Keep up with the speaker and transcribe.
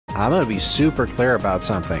I'm gonna be super clear about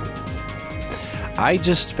something. I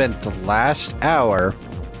just spent the last hour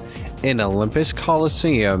in Olympus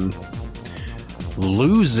Coliseum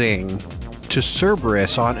losing to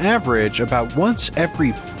Cerberus on average about once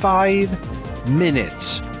every 5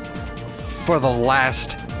 minutes for the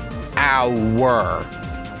last hour.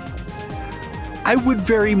 I would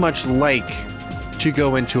very much like to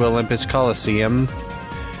go into Olympus Coliseum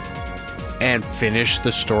and finish the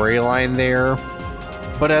storyline there,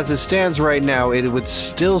 but as it stands right now, it would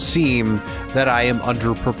still seem that I am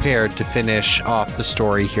underprepared to finish off the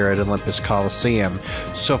story here at Olympus Coliseum.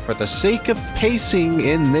 So for the sake of pacing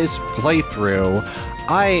in this playthrough,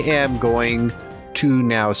 I am going to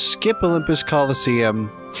now skip Olympus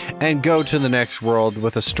Coliseum and go to the next world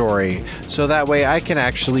with a story, so that way I can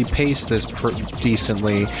actually pace this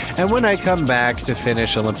decently, and when I come back to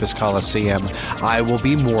finish Olympus Coliseum, I will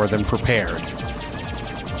be more than prepared.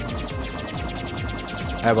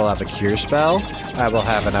 I will have a cure spell, I will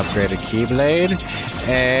have an upgraded Keyblade,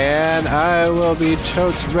 and I will be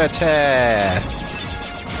totes ready.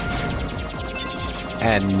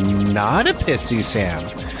 And not a pissy Sam,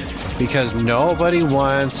 because nobody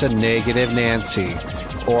wants a negative Nancy.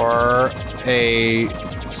 Or a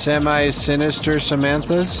semi-sinister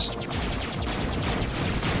Samantha's.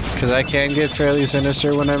 Because I can get fairly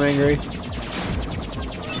sinister when I'm angry.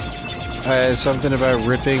 Something about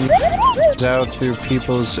ripping out through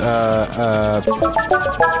people's,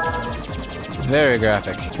 very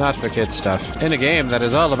graphic. Not for kids stuff. In a game that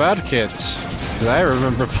is all about kids. Because I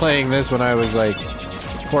remember playing this when I was like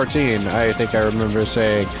 14. I think I remember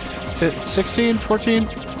saying 16, 14?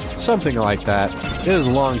 Something like that. It was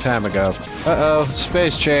a long time ago. Uh-oh,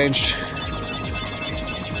 space changed.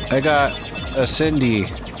 I got a Cindy.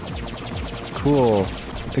 Cool.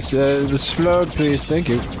 Explode, please. Thank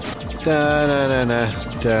you. Da-na-na-na.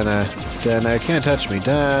 Da-na. Da-na. Can't touch me.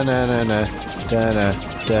 Da-na-na-na. Da-na.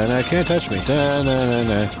 Da-na. Can't touch me.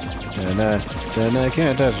 Da-na-na-na. Da-na. Da-na.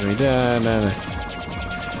 Can't touch me. Da-na-na.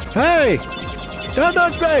 Hey! Don't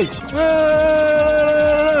touch me!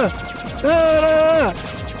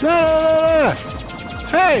 No!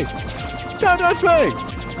 Hey! Don't touch me!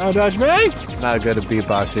 Don't touch me! Not good at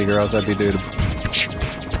beatboxing, or else I'd be doing a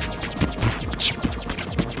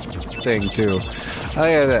thing too.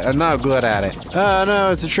 I'm not good at it. Oh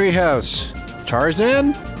no, it's a treehouse.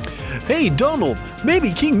 Tarzan? Hey, Donald!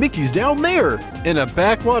 Maybe King Mickey's down there! In a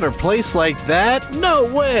backwater place like that? No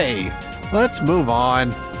way! Let's move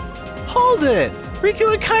on. Hold it!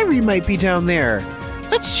 Riku and Kairi might be down there.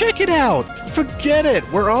 Let's check it out. Forget it.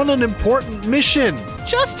 We're on an important mission.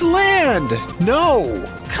 Just land. No.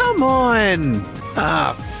 Come on.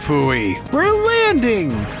 Ah, phooey. We're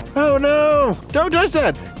landing. Oh, no. Don't touch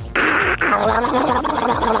that.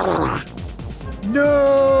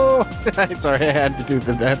 No. Sorry, I had to do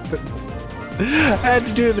that. I had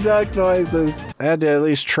to do the duck noises. I had to at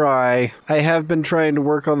least try. I have been trying to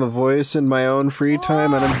work on the voice in my own free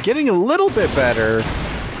time, and I'm getting a little bit better.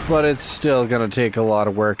 But it's still gonna take a lot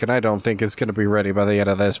of work, and I don't think it's gonna be ready by the end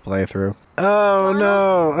of this playthrough. Oh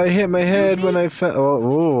no! I hit my head when I fell.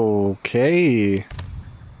 Oh, okay.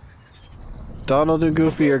 Donald and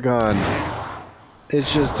Goofy are gone.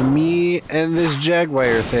 It's just me and this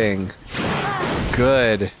Jaguar thing.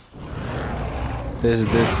 Good.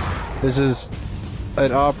 This is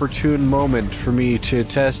an opportune moment for me to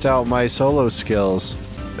test out my solo skills.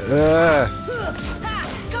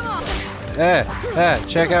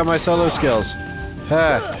 Check out my solo skills.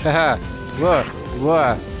 What?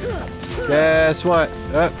 Guess what?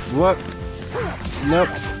 What? Nope.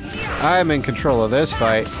 I'm in control of this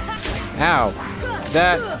fight. Ow.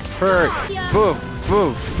 That hurt. Boom.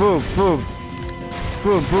 Boom. Boom. Boom.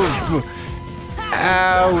 Boom. Boom. Boom.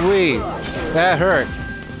 Owie. That hurt.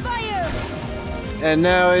 And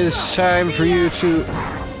now it's time for you to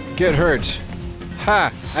get hurt.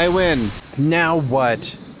 Ha! I win. Now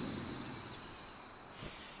what?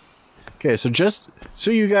 Okay, so just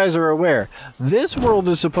so you guys are aware, this world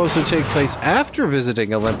is supposed to take place after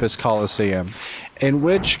visiting Olympus Coliseum, in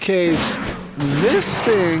which case this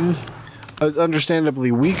thing is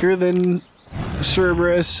understandably weaker than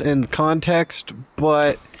Cerberus in context,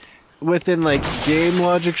 but within like game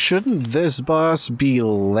logic, shouldn't this boss be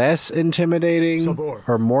less intimidating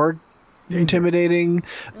or more intimidating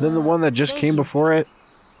than the one that just came before it?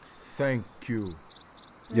 Thank you.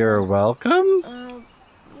 You're welcome?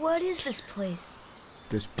 What is this place?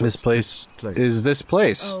 This place is this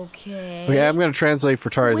place. Okay, I'm gonna translate for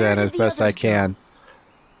Tarzan as best I can.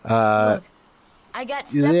 Look, I got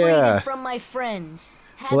separated from my friends.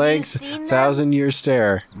 Have Blank's you seen them? 1,000-year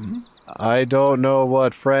stare. I don't know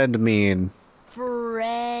what friend mean.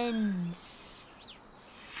 Friends.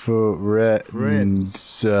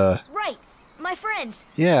 Friends. Right, my friends.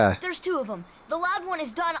 Yeah. There's two of them. The loud one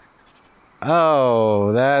is Don.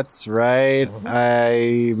 Oh, that's right.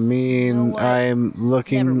 I mean, You know what? I'm Never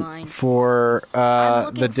looking mind. for I'm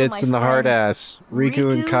looking the for dits my and the hard friends, ass.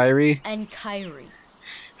 Riku and Kairi. And Kairi.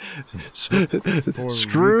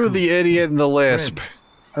 Screw the idiot and the lisp. Friends.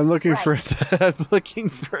 I'm looking Right. for the the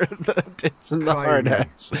tits and the hard Kairi.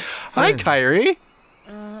 ass. Hi, Friends. Kairi.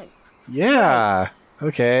 Yeah.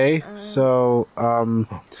 Okay. So,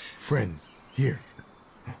 Friends, here.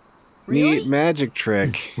 Really? neat magic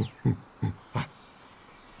trick.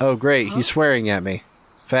 Oh, great. He's swearing at me.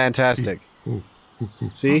 Fantastic.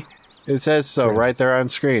 See? It says so right there on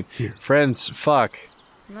screen. Here. Friends, fuck.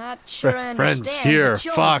 Not sure I understand. Friends here, but show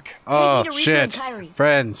me. fuck. Take Oh, me to Riku shit. and Kairi.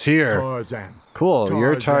 Friends here. Tarzan. Cool,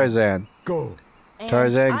 you're Tarzan. Tarzan. Go. And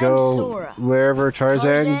Tarzan, I'm go Sora. wherever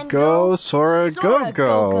Tarzan, Tarzan, go. go. Sora, Sora,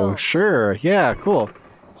 go. Sure, yeah, cool.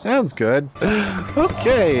 Sounds good.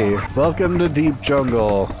 Okay, welcome to Deep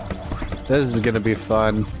Jungle. This is gonna be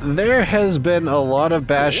fun. There has been a lot of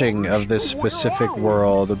bashing of this specific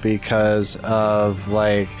world because of,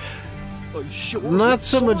 like, not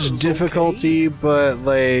so much difficulty, but,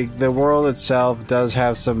 like, the world itself does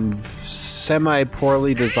have some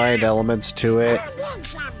semi-poorly designed elements to it.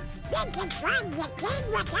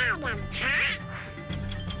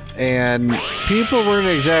 And people weren't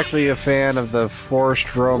exactly a fan of the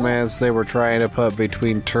forced romance they were trying to put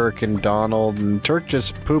between Turk and Donald, and Turk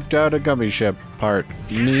just pooped out a gummy ship part.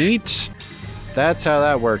 Neat? That's how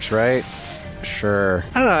that works, right? Sure.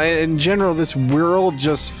 I don't know, in general, this world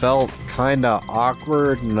just felt kinda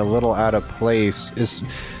awkward and a little out of place.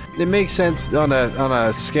 It makes sense on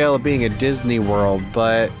a scale of being a Disney World,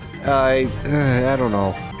 but I don't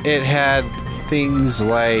know. It had things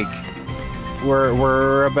like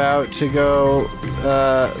we're about to go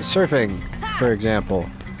surfing, for example.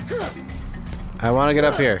 I want to get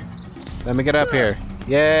up here. Let me get up here.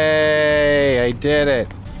 Yay! I did it.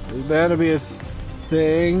 There's bound to be a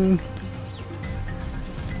thing,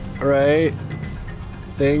 right?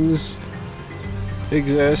 Things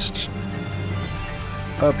exist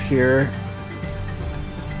up here.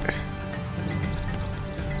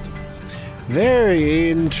 Very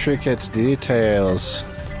intricate details.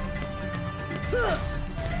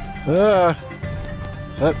 Up,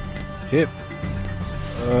 hip.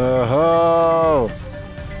 Oh.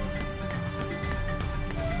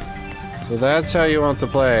 So that's how you want to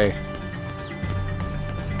play.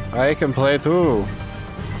 I can play too.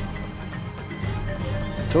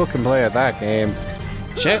 Two can play at that game.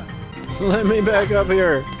 Shit! So let me back up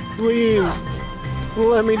here. Please.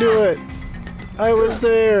 Let me do it. I was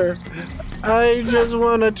there. I just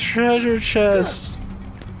want a treasure chest.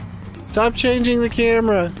 Stop changing the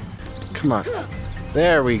camera. Come on.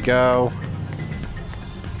 There we go.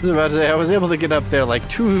 I was about to say, I was able to get up there like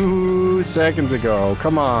 2 seconds ago.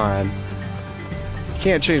 Come on. You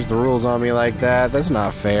can't change the rules on me like that. That's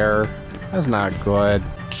not fair. That's not good.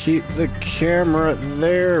 Keep the camera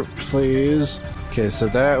there, please. Okay, so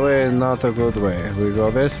that way is not the good way. We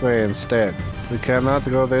go this way instead. We cannot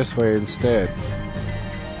go this way instead.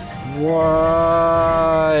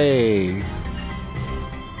 Why?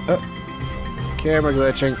 Camera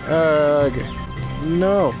glitching. Ugh.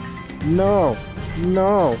 No. No.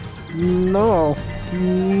 No. No.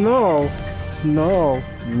 No. No.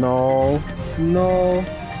 No. No.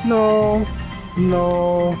 No.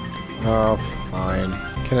 No. Oh, fine.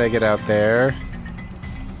 Can I get out there?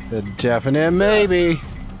 A definite maybe.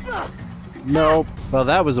 Nope. Well,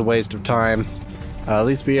 that was a waste of time. I'll at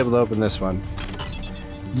least be able to open this one.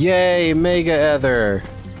 Yay, Mega Ether!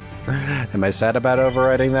 Am I sad about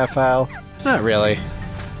overwriting that file? Not really.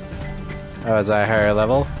 Oh, was I higher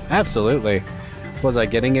level? Absolutely. Was I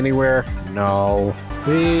getting anywhere? No.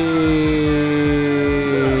 Whee!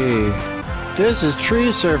 This is tree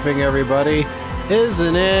surfing, everybody.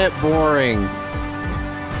 Isn't it boring?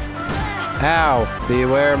 Ow!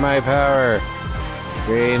 Beware my power.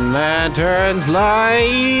 Green Lantern's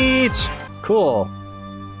light! Cool.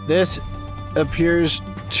 This appears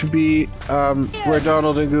to be where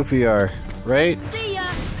Donald and Goofy are, right? See ya.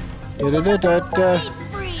 Da-da-da-da-da.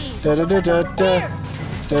 Da-da-da-da-da.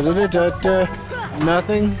 Da-da-da-da-da.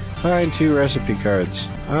 Nothing? Find 2 recipe cards.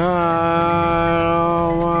 I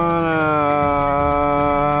don't wanna...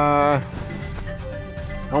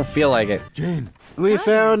 I don't feel like it. Jane. We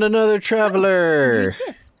found another traveler. Who's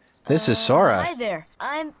this? This is Sora. Hi there.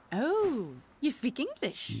 I'm... Oh, you speak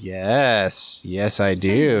English. Yes, yes I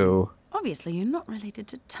do. Obviously, you're not related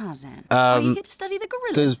to Tarzan. Are you here to study the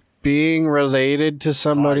gorillas? Does being related to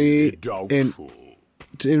somebody in...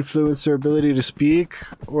 to influence their ability to speak.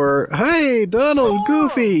 Or, hey, Donald,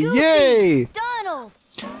 Goofy, yay! Donald!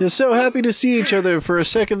 They're so happy to see each other. For a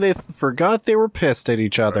second, they forgot they were pissed at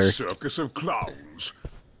each other. A circus of clowns.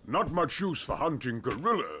 Not much use for hunting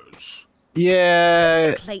gorillas.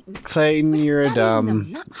 Yeah, Clayton, you're a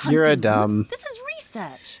dumb. You're a dumb. This is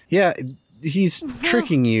research. Yeah, he's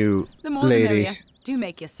tricking you, The more lady. the merrier. Do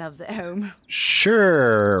make yourselves at home.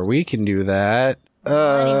 Sure, we can do that.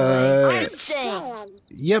 Anyway, I'm staying.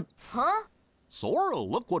 Yep. Huh? Sora,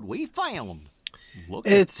 look what we found. Look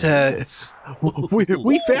It's,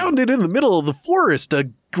 we found it in the middle of the forest. A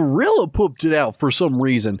gorilla pooped it out for some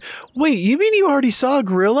reason. Wait, you mean you already saw a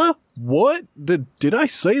gorilla? What? Did I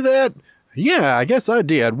say that? Yeah, I guess I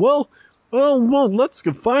did. Well, let's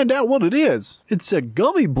go find out what it is. It's a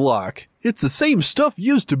gummy block. It's the same stuff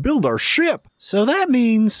used to build our ship. So that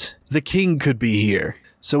means the king could be here.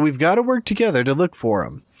 So we've got to work together to look for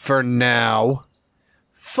him. For now.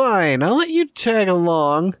 Fine, I'll let you tag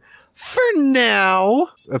along. For now.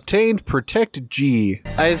 Obtained Protect G.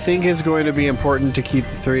 I think it's going to be important to keep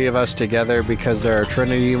the three of us together because there are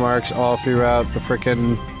Trinity marks all throughout the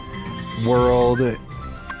frickin' world.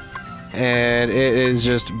 And it is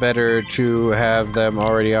just better to have them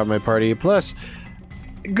already on my party. Plus,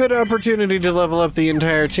 good opportunity to level up the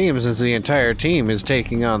entire team since the entire team is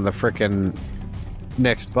taking on the frickin'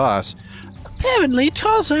 next boss. Apparently,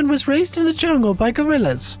 Tarzan was raised in the jungle by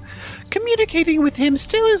gorillas. Communicating with him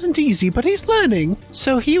still isn't easy, but he's learning.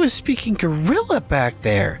 So he was speaking gorilla back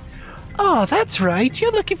there. Oh, that's right.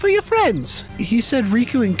 You're looking for your friends. He said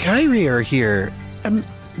Riku and Kairi are here.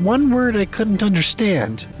 One word I couldn't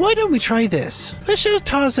understand. Why don't we try this? Let's show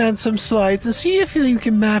Tarzan some slides and see if you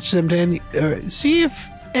can match them to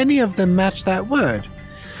any of them match that word.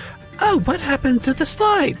 Oh, what happened to the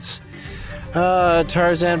slides?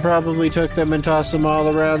 Tarzan probably took them and tossed them all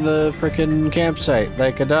around the frickin' campsite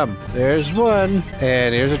like a dumb. There's one,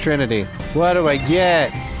 and here's a Trinity. What do I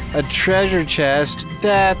get? A treasure chest.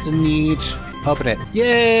 That's neat. Open it.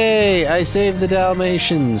 Yay! I saved the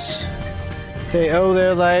Dalmatians. They owe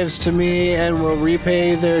their lives to me and will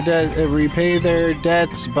repay their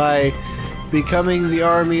debts by becoming the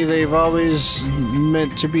army they've always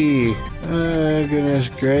meant to be. Goodness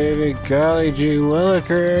gravy, golly gee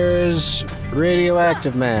willikers.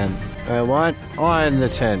 Radioactive man. I want on the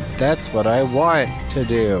tent. That's what I want to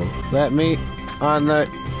do. Let me on the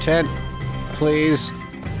tent, please.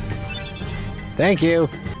 Thank you.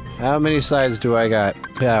 How many slides do I got?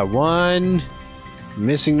 Yeah, one.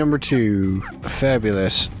 Missing number 2.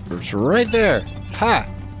 Fabulous. It's right there. Ha!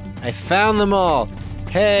 I found them all.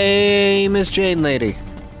 Hey, Miss Jane lady.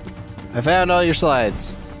 I found all your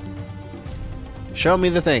slides. Show me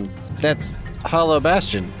the thing. That's Hollow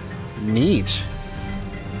Bastion. Neat.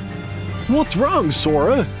 What's wrong,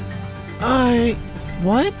 Sora?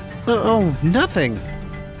 What? Oh, nothing.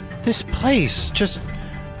 This place just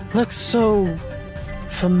looks so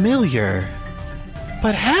familiar.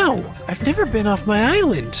 But how? I've never been off my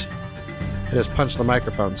island. I just punched the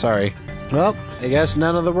microphone, sorry. Well, I guess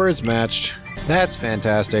none of the words matched. That's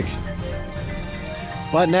fantastic.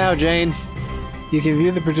 What now, Jane? You can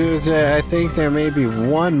view the producer. I think there may be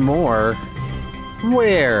one more.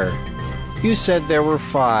 Where? You said there were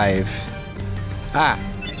 5. Ah.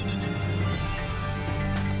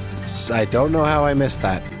 I don't know how I missed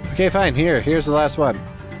that. Okay, fine. Here's the last one.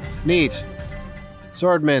 Neat.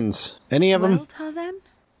 Swordmans. Any of them? Well, Tarzan?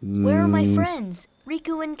 Where are my friends,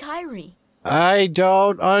 Riku and Kairi? I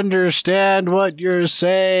don't understand what you're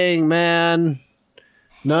saying, man.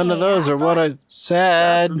 None of those are what I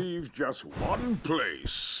said. That leaves just one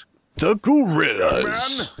place. The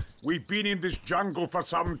gorillas. Man, we've been in this jungle for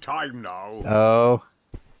some time now. Oh.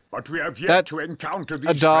 But we have yet That's to encounter a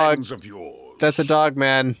these dog. friends of yours. That's a dog,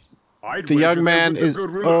 man. I'd The wager young they man were the is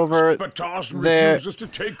gorillas, over but Tarzan there. refuses to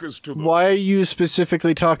take us to them. Why are you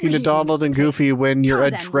specifically talking to Please, Donald and Goofy when you're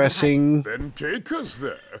Tarzan will addressing... Then take us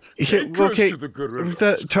there. Yeah, Take okay, us to the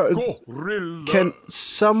gorillas. Gorillas. Can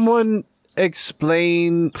someone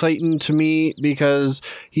explain Clayton to me? Because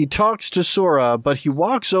he talks to Sora, but he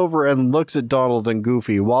walks over and looks at Donald and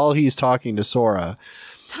Goofy while he's talking to Sora.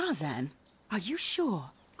 Tarzan, are you sure?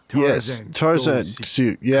 Yes, Tarzan.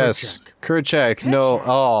 Yes, Kerchak. No,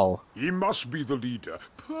 all. He must be the leader.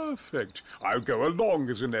 Perfect. I'll go along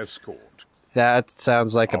as an escort. That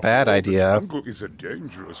sounds like a bad idea. The jungle is a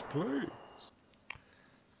dangerous place.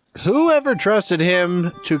 Whoever trusted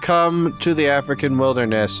him to come to the African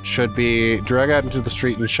wilderness should be dragged out into the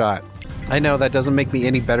street and shot. I know that doesn't make me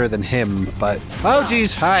any better than him, but... Oh,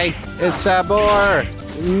 geez, hi, it's Sabor!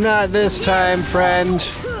 Not this time, friend.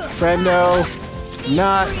 Friendo.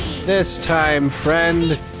 Not this time,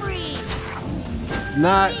 friend.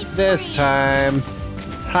 Not this time.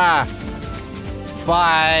 Ha!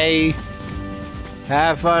 Bye!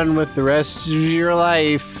 Have fun with the rest of your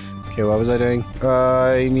life. Okay, what was I doing?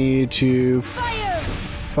 I need to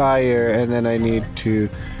fire, and then I need to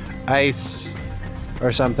ice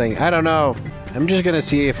or something. I don't know. I'm just gonna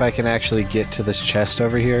see if I can actually get to this chest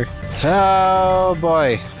over here. Oh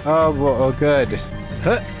boy. Oh good.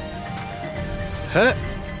 Huh. Huh.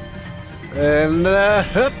 And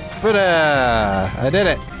hup. I did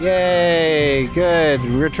it! Yay! Good!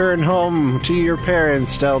 Return home to your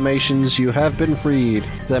parents, Dalmatians. You have been freed.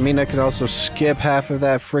 Does that mean I can also skip half of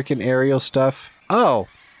that frickin' aerial stuff? Oh!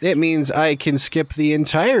 It means I can skip the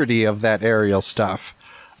entirety of that aerial stuff.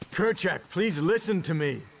 Kerchak, please listen to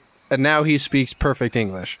me. And now he speaks perfect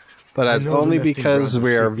English. But that's only because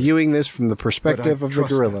we are viewing this from the perspective of the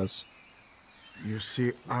gorillas. You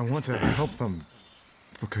see, I want to help them.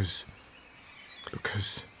 Because,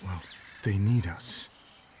 well, they need us.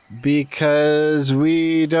 Because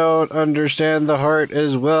we don't understand the heart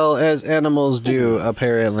as well as animals do,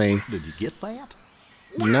 apparently. Did you get that?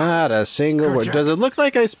 Not a single word. Does it look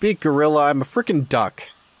like I speak gorilla? I'm a freaking duck.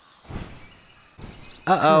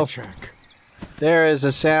 Uh-oh. There is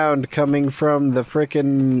a sound coming from the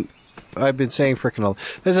frickin'... I've been saying frickin' all...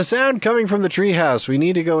 There's a sound coming from the treehouse. We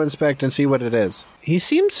need to go inspect and see what it is. He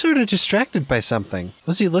seems sort of distracted by something.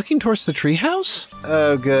 Was he looking towards the treehouse?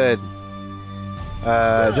 Oh, good.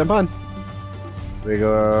 Jump on. We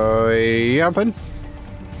go yumpin'.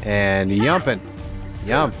 And yumpin'.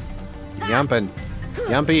 Yump. Yumpin'.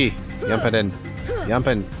 Yumpy. Yumpin'.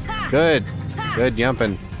 Yumpin'. Good. Good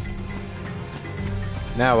yumpin'.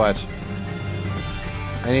 Now what?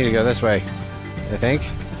 I need to go this way. I think.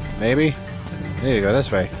 Maybe? I need to go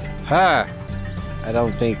this way. Ha! I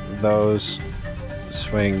don't think those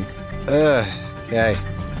swing. Ugh. Okay.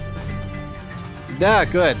 Ah,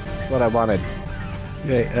 good. What I wanted.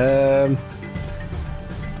 Okay,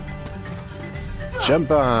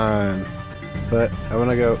 jump on. But I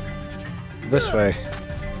want to go this way.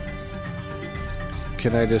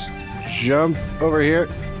 Can I just jump over here?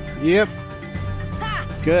 Yep.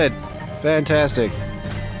 Good. Fantastic.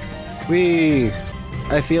 Whee!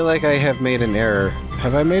 I feel like I have made an error.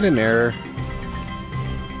 Have I made an error?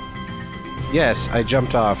 Yes, I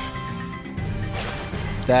jumped off.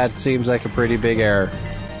 That seems like a pretty big error.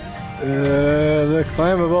 The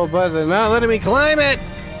climbable button, not letting me climb it!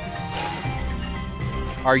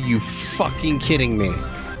 Are you fucking kidding me?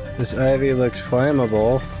 This ivy looks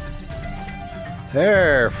climbable.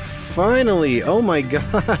 There, finally! Oh my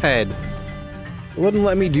god! It wouldn't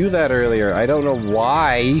let me do that earlier. I don't know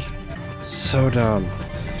why. So dumb.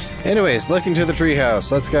 Anyways, looking to the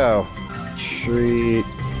treehouse. Let's go. Tree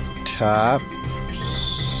top.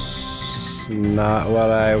 Not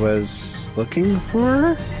what I was looking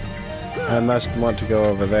for. I must want to go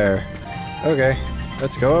over there. Okay,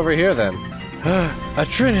 let's go over here then. A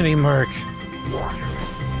Trinity mark.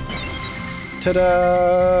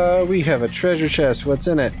 Ta-da! We have a treasure chest. What's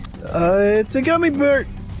in it? It's a gummy bear.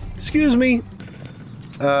 Excuse me.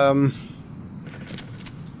 I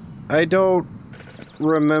don't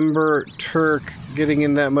remember Turk getting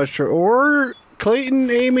in that much or Clayton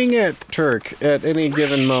aiming at Turk at any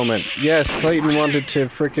given moment. Yes, Clayton wanted to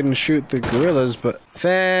frickin' shoot the gorillas, but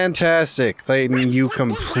fantastic. Clayton, you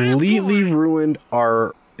completely ruined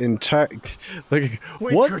our entire... Like,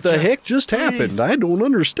 what the heck just happened? I don't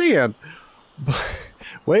understand.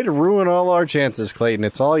 Way to ruin all our chances, Clayton.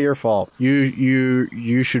 It's all your fault.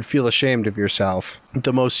 You should feel ashamed of yourself.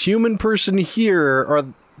 The most human person here are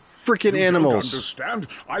frickin' animals. Understand?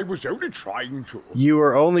 I was only trying to. You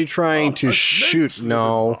were only trying to shoot.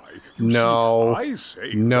 No. No.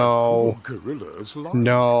 No.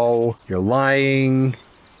 No. You're lying.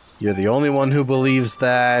 You're the only one who believes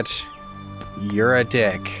that. You're a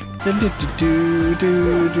dick.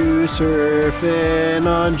 Surfing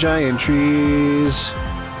on giant trees.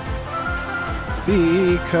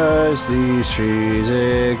 Because these trees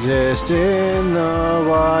exist in the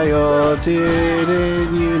wild,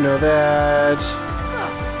 didn't you know that?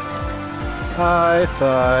 I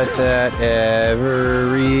thought that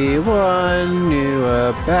everyone knew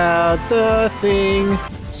about the thing.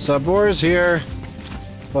 Sabor's here.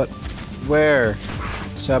 But where?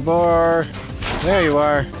 Sabor. There you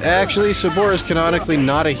are. Actually, Sabor is canonically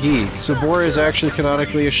not a he. Sabor is actually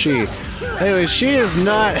canonically a she. Anyway, she is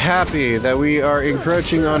not happy that we are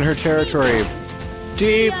encroaching on her territory.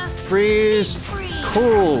 Deep freeze,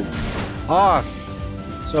 cool, off.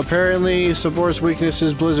 So apparently Sabor's weakness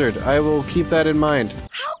is blizzard. I will keep that in mind.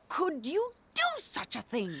 How could you do such such a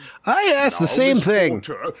thing? I asked the same Miss thing.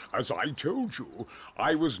 Porter, as I told you,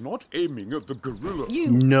 I was not aiming at the gorilla. You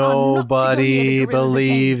Nobody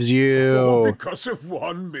believes Or you. because of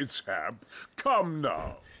one mishap. Come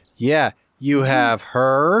now. Yeah, you have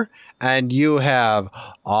her, and you have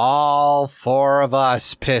all 4 of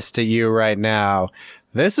us pissed at you right now.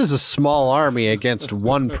 This is a small army against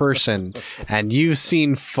 1 person, and you've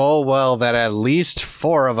seen full well that at least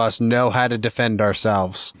 4 of us know how to defend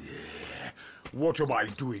ourselves. What am I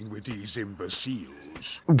doing with these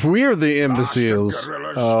imbeciles? We're the imbeciles. Bastard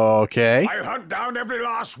gorillas. Okay. I'll hunt down every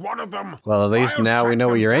last one of them. Well, at least I'll now we track know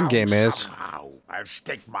what them your down endgame is. somehow. I'll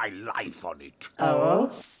stake my life on it.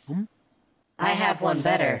 Oh? I have one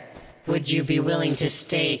better. Would you be willing to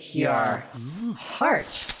stake your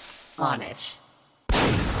heart on it?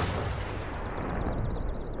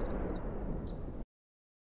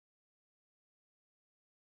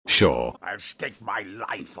 Sure. I'll stake my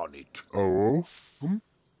life on it. Oh?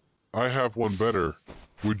 I have one better.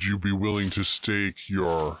 Would you be willing to stake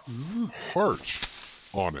your heart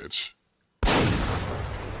on it?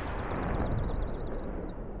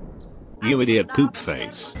 You idiot poop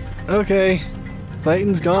face. Okay.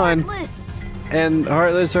 Clayton's gone. Heartless. And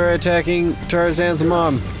Heartless are attacking Tarzan's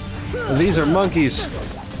mom. And these are monkeys.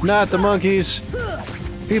 Not the monkeys.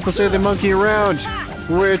 People say they monkey around.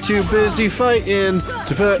 We're too busy fighting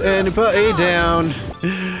to put anybody down.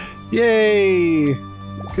 Yay!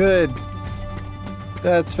 Good.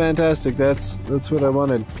 That's fantastic. That's what I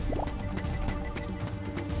wanted.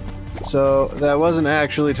 So that wasn't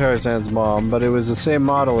actually Tarzan's mom, but it was the same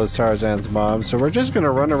model as Tarzan's mom. So we're just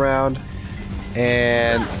gonna run around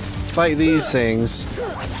and fight these things.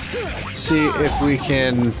 See if we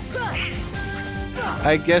can...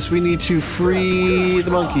 I guess we need to free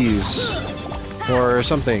the monkeys. Or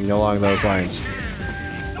something along those lines.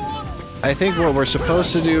 I think what we're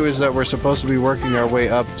supposed to do is that we're supposed to be working our way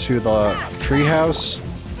up to the treehouse.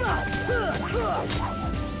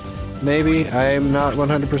 Maybe. I'm not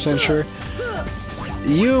 100% sure.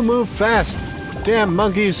 You move fast! Damn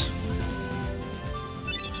monkeys!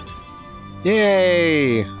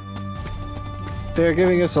 Yay! They're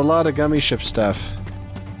giving us a lot of gummy ship stuff.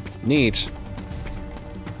 Neat.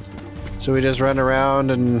 So we just run around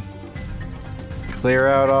and clear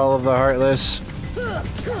out all of the Heartless.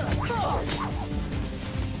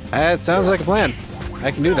 That sounds like a plan.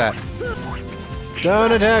 I can do that.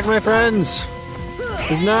 Don't attack my friends!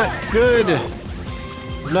 It's not good!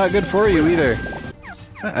 It's not good for you either.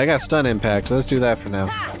 I got stun impact. Let's do that for now.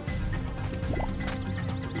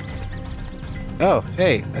 Oh,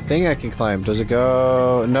 hey, a thing I can climb. Does it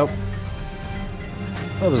go... Nope.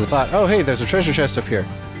 What was the thought? Oh, hey, there's a treasure chest up here.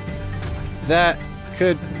 That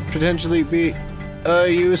could potentially be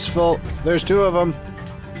useful. There's 2 of them.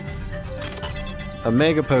 A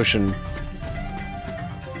mega potion.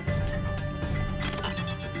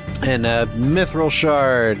 And a mithril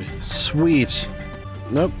shard. Sweet.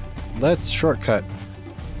 Nope. Let's shortcut.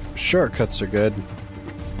 Shortcuts are good.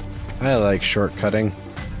 I like shortcutting.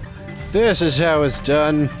 This is how it's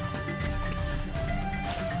done.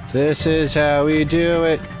 This is how we do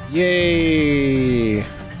it. Yay!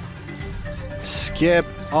 Skip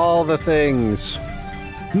all the things.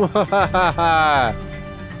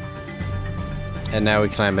 And now we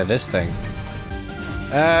climb at this thing.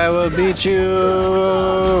 I will beat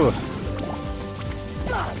you!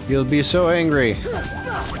 You'll be so angry.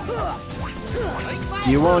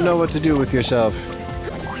 You won't know what to do with yourself.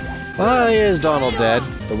 Why is Donald dead?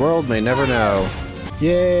 The world may never know.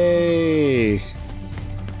 Yay!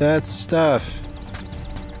 That's stuff.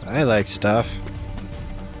 I like stuff.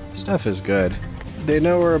 Stuff is good. They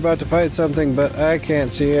know we're about to fight something, but I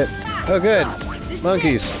can't see it. Oh good!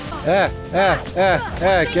 Monkeys! Get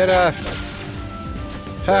off!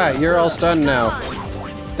 Ha! You're all stunned now.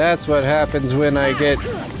 That's what happens when I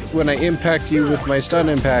impact you with my stun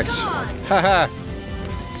impacts. Haha!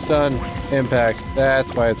 Stun impact.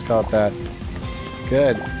 That's why it's called that.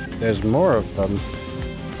 Good. There's more of them.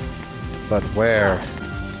 But where?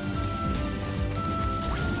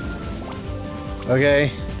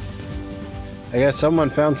 Okay. I guess someone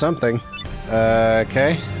found something.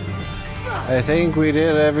 Okay. I think we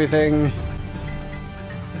did everything.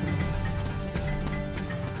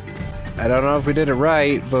 I don't know if we did it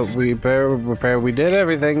right, but we did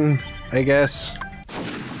everything, I guess.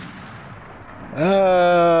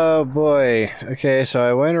 Oh boy. Okay, so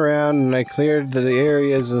I went around and I cleared the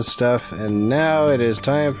areas and stuff, and now it is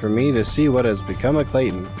time for me to see what has become of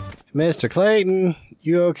Clayton. Mr. Clayton,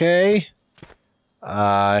 you okay?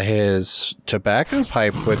 His tobacco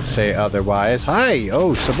pipe would say otherwise. Hi!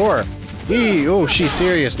 Oh, Sabor! Eee! Oh, she's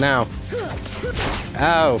serious now.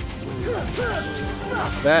 Ow!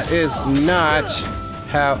 That is not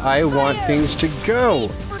how I want things to go.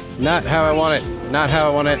 Not how I want it. Not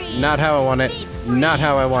how I want it. Not how I want it. Not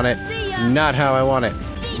how I want it. Not how I want it.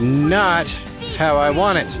 Not how I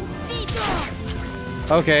want it.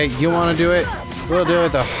 Okay, you want to do it? We'll do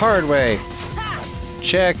it the hard way.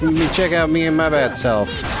 Check out me and my bad self.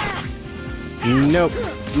 Nope.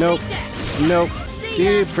 Nope. Nope.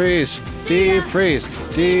 Deep freeze. Deep freeze.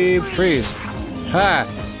 Deep freeze. Ha!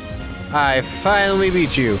 I finally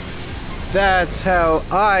beat you. That's how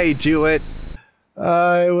I do it.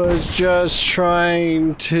 I was just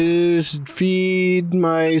trying to feed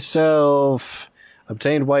myself.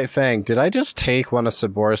 Obtained White Fang. Did I just take one of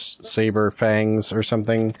Sabor's saber fangs or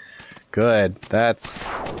something? Good. That's...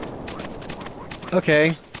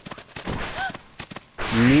 okay.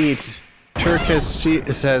 Neat. Turk has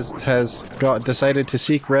decided to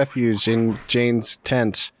seek refuge in Jane's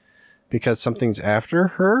tent. Because something's after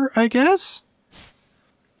her, I guess?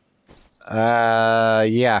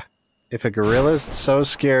 Yeah. If a gorilla's so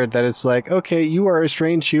scared that it's like, okay, you are a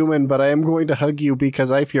strange human, but I am going to hug you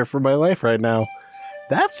because I fear for my life right now.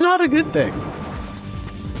 That's not a good thing.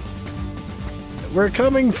 We're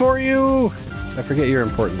coming for you! I forget your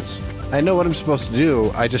importance. I know what I'm supposed to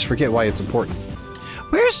do, I just forget why it's important.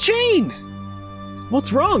 Where's Jane?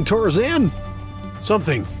 What's wrong, Tarzan?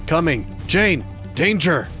 Something coming. Jane,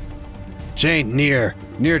 danger! Jane, near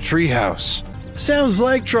treehouse. Sounds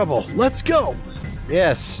like trouble. Let's go!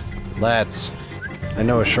 Yes, let's. I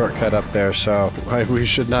know a shortcut up there, so we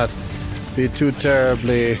should not be too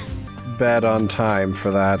terribly bad on time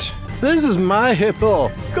for that. This is my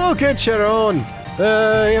hippo. Go get your own.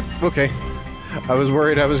 Yep, okay. I was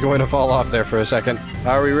worried I was going to fall off there for a second.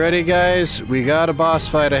 Are we ready, guys? We got a boss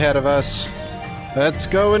fight ahead of us. Let's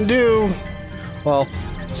go and do... well,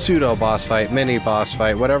 pseudo boss fight, mini boss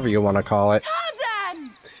fight, whatever you want to call it.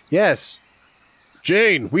 Tarzan! Yes.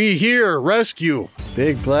 Jane, we here, rescue.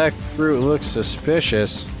 Big black fruit looks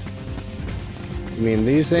suspicious. You mean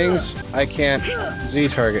these things? I can't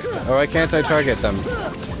Z-target. Oh, I can't I-target them?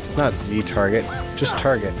 Not Z-target, just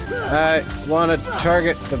target. I want to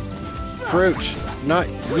target the fruit, not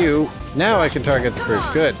you. Now I can target the fruit.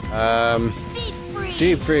 Good.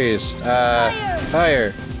 Deep freeze.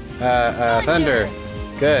 Fire. Thunder.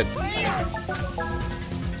 Good.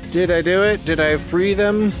 Did I do it? Did I free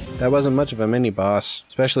them? That wasn't much of a mini-boss,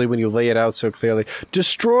 especially when you lay it out so clearly.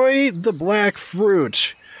 Destroy the black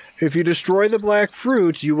fruit. If you destroy the black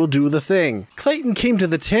fruit, you will do the thing. Clayton came to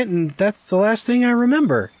the tent and that's the last thing I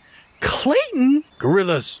remember. Clayton?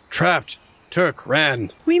 Gorillas. Trapped. Turk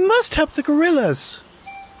ran. We must help the gorillas.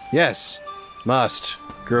 Yes. Must.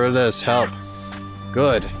 Gorillas help.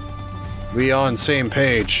 Good. We on same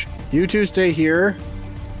page. You two stay here.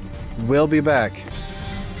 We'll be back.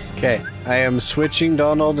 Okay, I am switching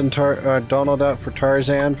Donald and Donald out for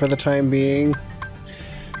Tarzan for the time being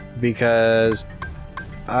because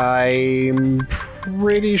I'm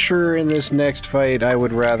pretty sure in this next fight I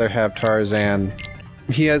would rather have Tarzan.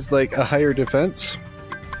 He has like a higher defense,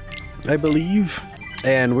 I believe,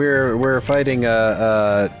 and we're fighting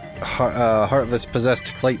a heartless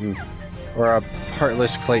possessed Clayton, or a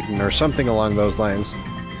heartless Clayton, or something along those lines.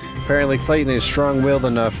 Apparently Clayton is strong-willed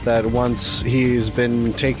enough that once he's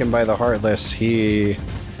been taken by the Heartless, he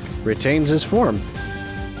retains his form.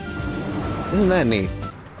 Isn't that neat?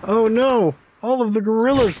 Oh no! All of the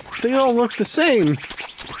gorillas, they all look the same!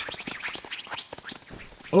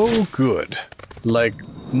 Oh good. Like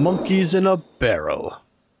monkeys in a barrel.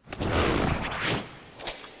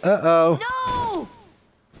 Uh-oh. No!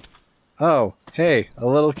 Oh, hey, a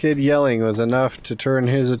little kid yelling was enough to turn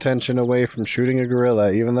his attention away from shooting a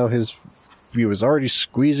gorilla, even though he was already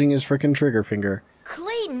squeezing his frickin' trigger finger.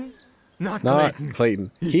 Clayton? Not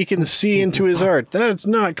Clayton. He can see into his art. That's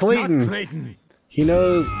not Clayton. Not Clayton. He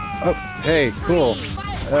knows... oh, hey, cool.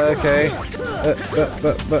 Okay.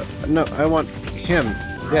 But, no, I want him.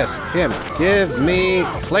 Yes, him. Give me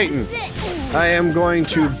Clayton. I am going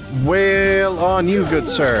to wail on you, good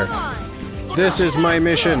sir. This is my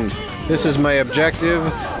mission. This is my objective.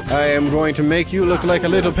 I am going to make you look like a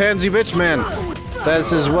little pansy bitch man.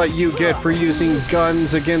 This is what you get for using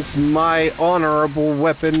guns against my honorable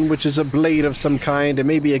weapon, which is a blade of some kind. It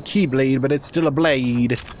may be a keyblade, but it's still a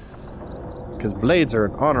blade. Because blades are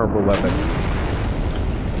an honorable weapon.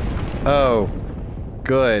 Oh.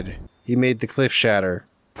 Good. He made the cliff shatter.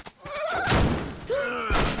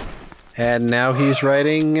 And now he's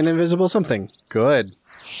writing an invisible something. Good.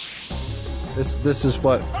 This is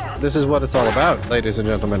what it's all about, ladies and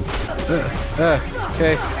gentlemen.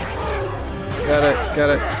 Okay. Gotta get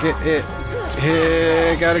it.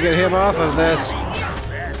 Gotta get him off of this.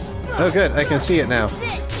 Oh good, I can see it now.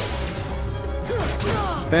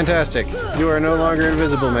 Fantastic. You are no longer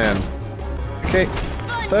invisible, man. Okay.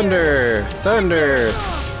 Thunder! Thunder!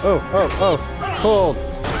 Oh, oh, oh! Cold!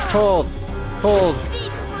 Cold! Cold!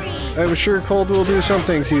 I'm sure cold will do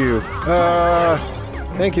something to you.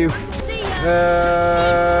 Thank you.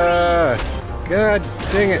 God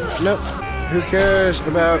dang it. Nope. Who cares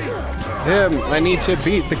about him? I need to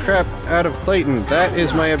beat the crap out of Clayton. That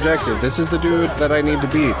is my objective. This is the dude that I need to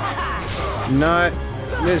beat. Not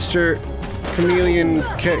Mr. Chameleon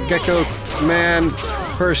Gecko Man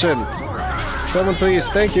person. Someone please.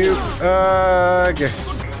 Thank you.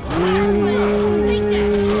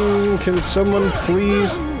 Can someone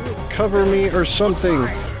please cover me or something?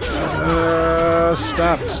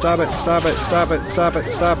 Stop. Stop it. Stop it. Stop it. Stop it.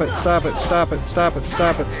 Stop it. Stop it. Stop it. Stop it.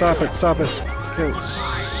 Stop it. Stop it. Stop it. Can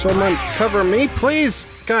someone cover me, please?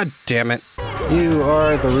 God damn it. You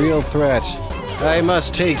are the real threat. I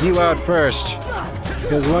must take you out first.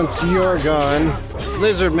 Because once you're gone,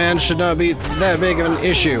 Lizard Man should not be that big of an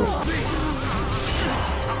issue.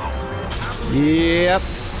 Yep.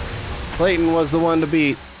 Clayton was the one to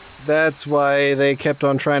beat. That's why they kept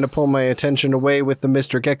on trying to pull my attention away with the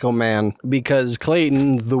Mr. Gecko Man. Because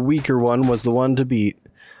Clayton, the weaker one, was the one to beat.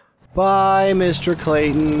 Bye, Mr.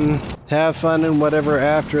 Clayton. Have fun in whatever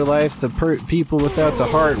afterlife the people without the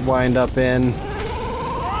heart wind up in.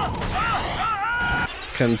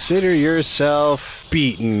 Consider yourself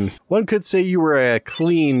beaten. One could say you were a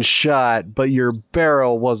clean shot, but your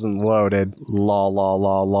barrel wasn't loaded. Lol, lol,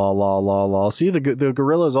 lol, lol, lol, lol, lol. See, the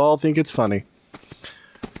gorillas all think it's funny.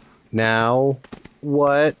 Now,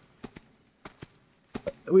 what?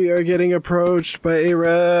 We are getting approached by a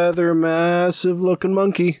rather massive-looking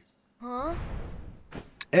monkey. Huh?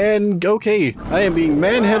 And, okay, I am being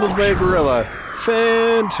manhandled by a gorilla.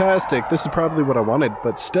 Fantastic. This is probably what I wanted,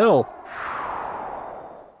 but still.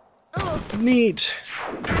 Neat.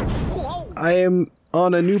 I am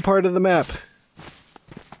on a new part of the map.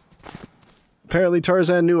 Apparently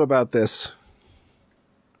Tarzan knew about this.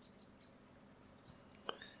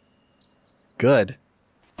 Good.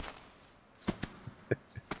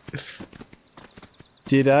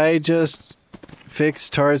 Did I just fix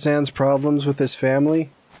Tarzan's problems with his family?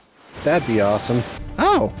 That'd be awesome.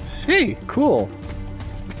 Oh, hey, cool.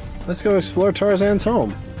 Let's go explore Tarzan's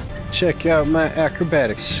home. Check out my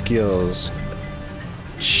acrobatic skills.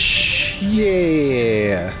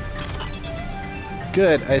 Yeah.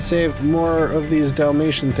 Good, I saved more of these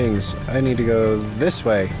Dalmatian things. I need to go this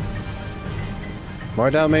way.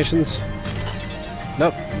 More Dalmatians?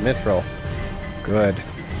 Nope, Mithril. Good.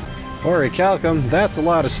 Orichalcum, that's a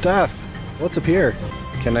lot of stuff. What's up here?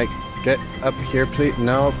 Can I get up here, please?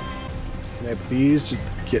 No. Can I please just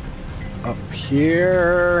get up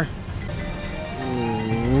here?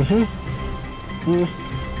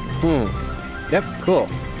 Yep, cool.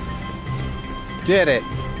 Did it.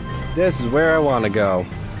 This is where I want to go.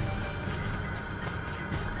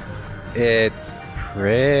 It's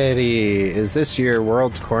pretty. Is this your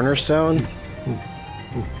world's cornerstone?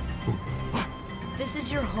 This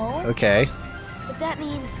is your home? Okay. But that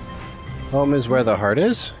means... Home is where the heart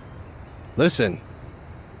is? Listen.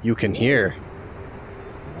 You can hear.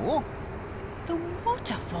 The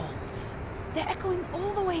waterfalls. They're echoing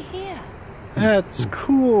all the way here. That's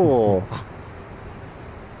cool.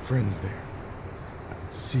 Friends there.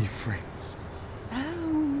 Sea friends.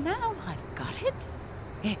 Oh, now I've got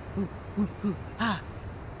it. Ah,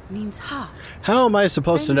 means heart. How am I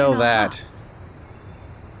supposed to Friends know in our that? hearts.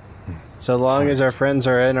 So long as our friends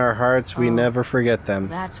are in our hearts, we never forget them.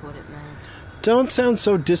 That's what it meant. Don't sound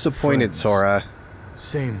so disappointed, Friends. Sora.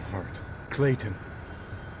 Same heart. Clayton.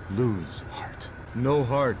 Lose heart. No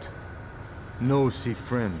heart. No see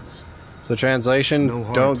friends. So translation, No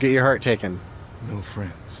heart. don't get your heart taken. No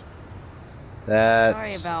friends.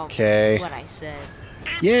 That's Sorry about okay. what I said.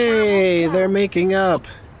 Yay, they're making up.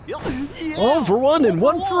 All for one and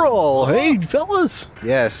one for all. Hey, fellas.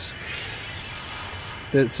 Yes.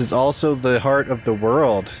 This is also the heart of the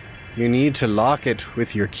world. You need to lock it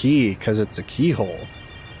with your key, because it's a keyhole.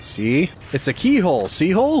 See? It's a keyhole.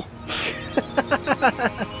 See hole?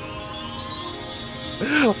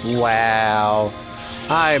 Wow.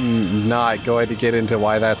 I'm not going to get into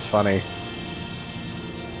why that's funny.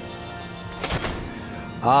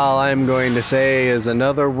 All I'm going to say is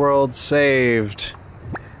another world saved.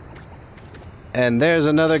 And there's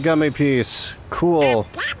another gummy piece. Cool.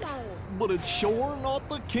 But it's sure not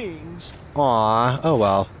the king's. Aw, oh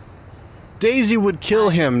well. Daisy would kill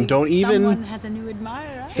him, don't Someone even... has a new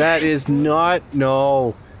admirer. That is not...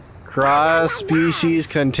 No. Cross-species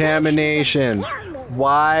contamination.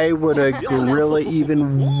 Why would a gorilla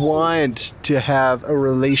even want to have a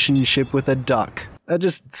relationship with a duck? That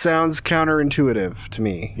just sounds counterintuitive to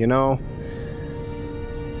me, you know?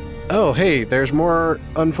 Oh, hey, there's more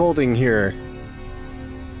unfolding here.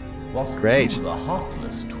 What Great. drew the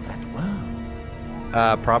heartless to that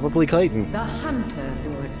world? Probably Clayton. The hunter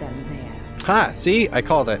lured them there. Ha, see? I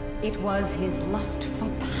called it. It was his lust for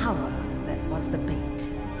power that was the bait.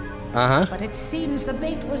 Uh-huh. But it seems the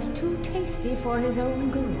bait was too tasty for his own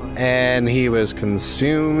good. And he was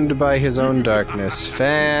consumed by his own darkness.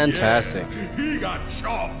 Fantastic. Yeah, he got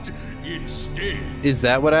chopped instead. Is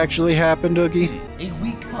that what actually happened, Oogie? A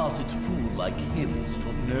weak-hearted fool like him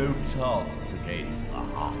stood no chance against the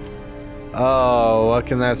heartless. Oh, what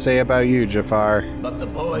can that say about you, Jafar? But the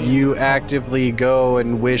boys... You actively go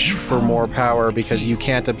and wish for more power because you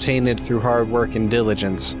can't obtain it through hard work and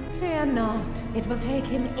diligence. Fear not. It will take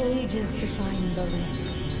him ages to find the way.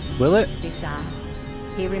 Will it? Besides,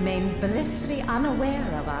 he remains blissfully unaware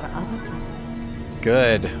of our other plan.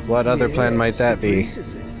 Good. What other plan might that be?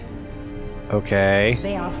 Okay.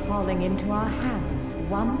 They are falling into our hands,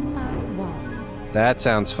 one by one. That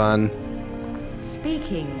sounds fun.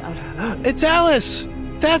 Speaking of... It's Alice!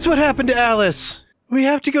 That's what happened to Alice! We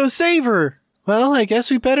have to go save her! Well, I guess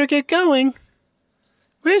we better get going.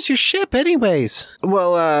 Where's your ship, anyways?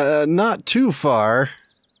 Well, not too far.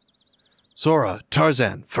 Sora,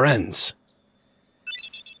 Tarzan, friends.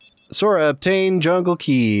 Sora, obtain jungle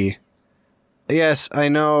key. Yes, I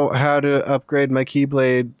know how to upgrade my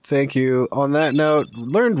Keyblade. Thank you. On that note,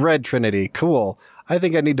 learned Red Trinity. Cool. I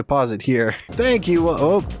think I need to pause it here. Thank you.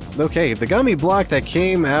 Oh, okay. The gummy block that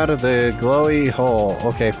came out of the glowy hole.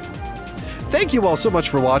 Okay. Thank you all so much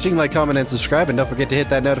for watching. Like, comment, and subscribe. And don't forget to hit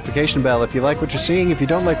that notification bell if you like what you're seeing, if you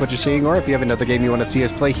don't like what you're seeing, or if you have another game you want to see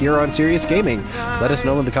us play here on Serious Gaming. Let us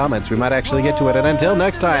know in the comments. We might actually get to it. And until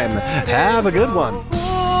next time, have a good one.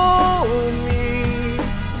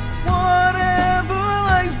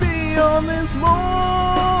 On this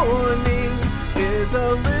morning is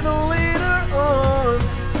a little later on.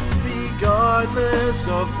 Regardless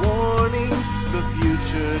of warnings, the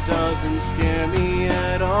future doesn't scare me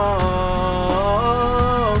at all.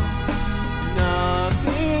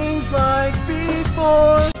 Nothing's like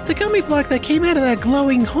before. The gummy block that came out of that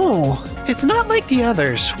glowing hole. It's not like the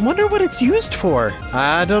others. Wonder what it's used for.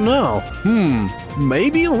 I don't know.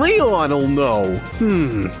 Maybe Leon will know.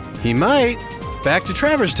 He might. Back to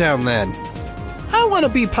Traverse Town, then. I want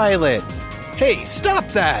to be pilot. Hey, stop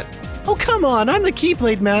that. Oh, come on. I'm the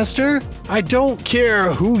Keyblade Master. I don't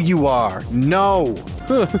care who you are. No.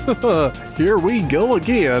 Here we go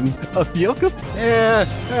again.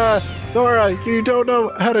 Sora, you don't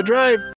know how to drive.